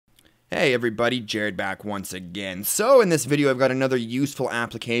Hey everybody, Jared back once again. So in this video I've got another useful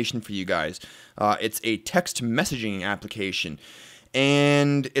application for you guys. It's a text messaging application,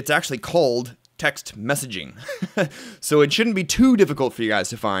 and it's actually called text messaging. So it shouldn't be too difficult for you guys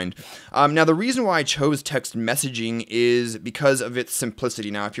to find. Now the reason why I chose text messaging is because of its simplicity.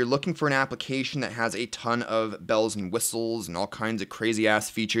 Now if you're looking for an application that has a ton of bells and whistles and all kinds of crazy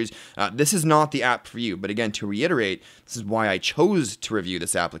ass features, this is not the app for you. But again, to reiterate, this is why I chose to review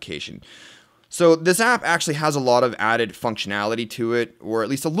this application. So this app actually has a lot of added functionality to it, or at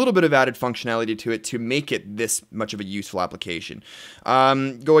least a little bit of added functionality to it to make it this much of a useful application.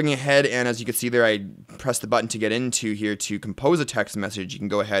 Going ahead, and as you can see there, I press the button to get into here to compose a text message. You can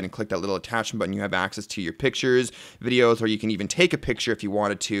go ahead and click that little attachment button. You have access to your pictures, videos, or you can even take a picture if you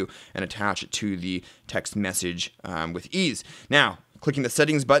wanted to and attach it to the text message with ease. Now, clicking the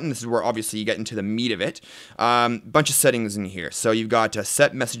settings button, this is where obviously you get into the meat of it. Bunch of settings in here. So you've got a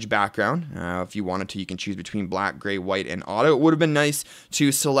set message background. If you wanted to, you can choose between black, gray, white, and auto. It would have been nice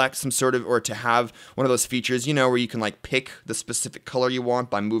to select some sort of, or to have one of those features, you know, where you can like pick the specific color you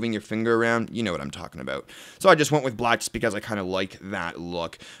want by moving your finger around. You know what I'm talking about. So I just went with black just because I kind of like that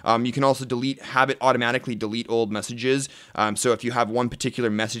look. You can also have it automatically delete old messages. So if you have one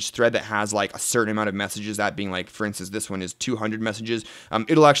particular message thread that has like a certain amount of messages, that being like, for instance, this one is 200 messages,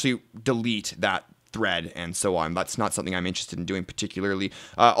 it'll actually delete that thread and so on. That's not something I'm interested in doing particularly.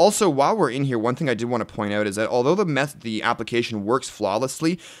 Also, while we're in here, one thing I did want to point out is that although the application works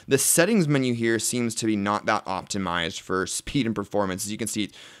flawlessly, the settings menu here seems to be not that optimized for speed and performance. As you can see,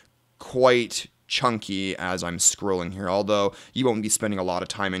 it's quite chunky as I'm scrolling here, although you won't be spending a lot of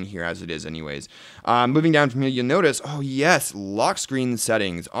time in here as it is anyways. Moving down from here, you'll notice, oh yes, lock screen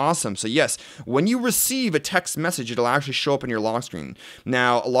settings. Awesome. So yes, when you receive a text message, it'll actually show up in your lock screen.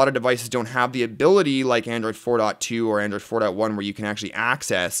 Now, a lot of devices don't have the ability like Android 4.2 or Android 4.1 where you can actually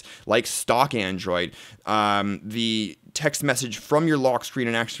access, like stock Android, the text message from your lock screen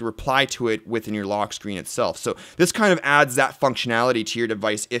and actually reply to it within your lock screen itself. So this kind of adds that functionality to your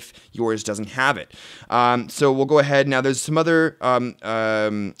device if yours doesn't have it. So we'll go ahead. Now there's some other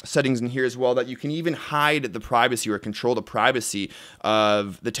settings in here as well that you can even hide the privacy or control the privacy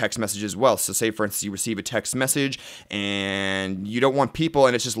of the text message as well. So say for instance you receive a text message and you don't want people,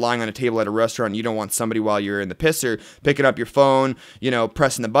 and it's just lying on a table at a restaurant, and you don't want somebody while you're in the pisser picking up your phone, you know,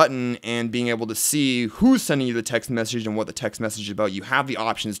 pressing the button and being able to see who's sending you the text message and what the text message is about. You have the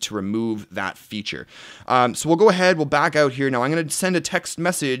options to remove that feature. So we'll go ahead, we'll back out here. Now I'm going to send a text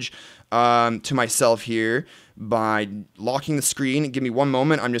message to myself here by locking the screen. Give me one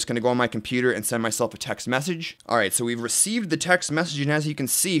moment. I'm just going to go on my computer and send myself a text message. All right, so we've received the text message, and as you can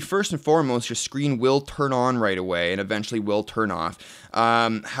see, first and foremost, your screen will turn on right away and eventually will turn off,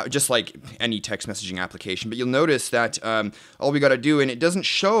 just like any text messaging application. But you'll notice that all we got to do, and it doesn't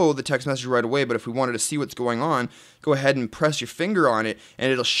show the text message right away, but if we wanted to see what's going on, go ahead and press your finger on it,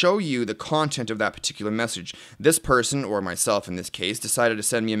 and it'll show you the content of that particular message. This person, or myself in this case, decided to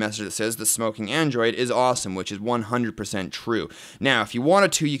send me a message that says the smoking Android is awesome, which is 100% true. Now, if you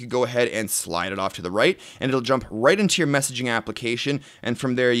wanted to, you could go ahead and slide it off to the right, and it'll jump right into your messaging application, and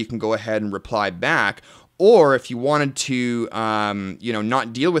from there you can go ahead and reply back. Or if you wanted to, you know,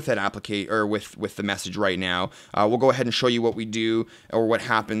 not deal with that application or with the message right now, we'll go ahead and show you what we do or what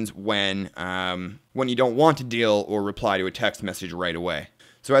happens when you don't want to deal or reply to a text message right away.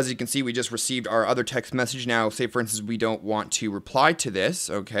 So as you can see, we just received our other text message. Now, say for instance, we don't want to reply to this.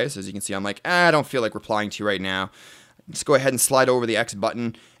 Okay, so as you can see, I'm like, I don't feel like replying to you right now. Just go ahead and slide over the X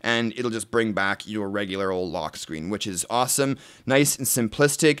button, and it'll just bring back your regular old lock screen, which is awesome, nice and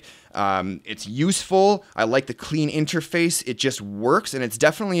simplistic. It's useful. I like the clean interface. It just works, and it's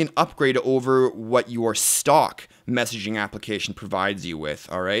definitely an upgrade over what your stock messaging application provides you with.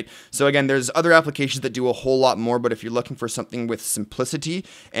 All right. So again, there's other applications that do a whole lot more, but if you're looking for something with simplicity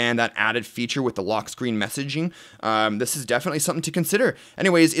and that added feature with the lock screen messaging, this is definitely something to consider.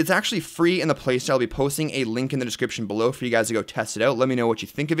 Anyways, it's actually free in the Play Store. I'll be posting a link in the description below for you guys to go test it out. Let me know what you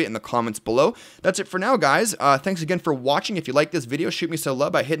think of it in the comments below. That's it for now, guys. Thanks again for watching. If you like this video, shoot me some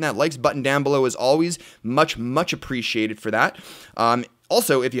love by hitting that likes button down below as always. Much appreciated for that.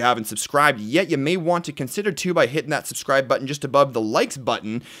 Also, if you haven't subscribed yet, you may want to consider too by hitting that subscribe button just above the likes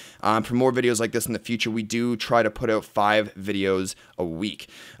button for more videos like this in the future. We do try to put out 5 videos a week.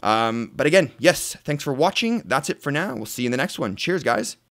 But again, yes, thanks for watching. That's it for now. We'll see you in the next one. Cheers, guys.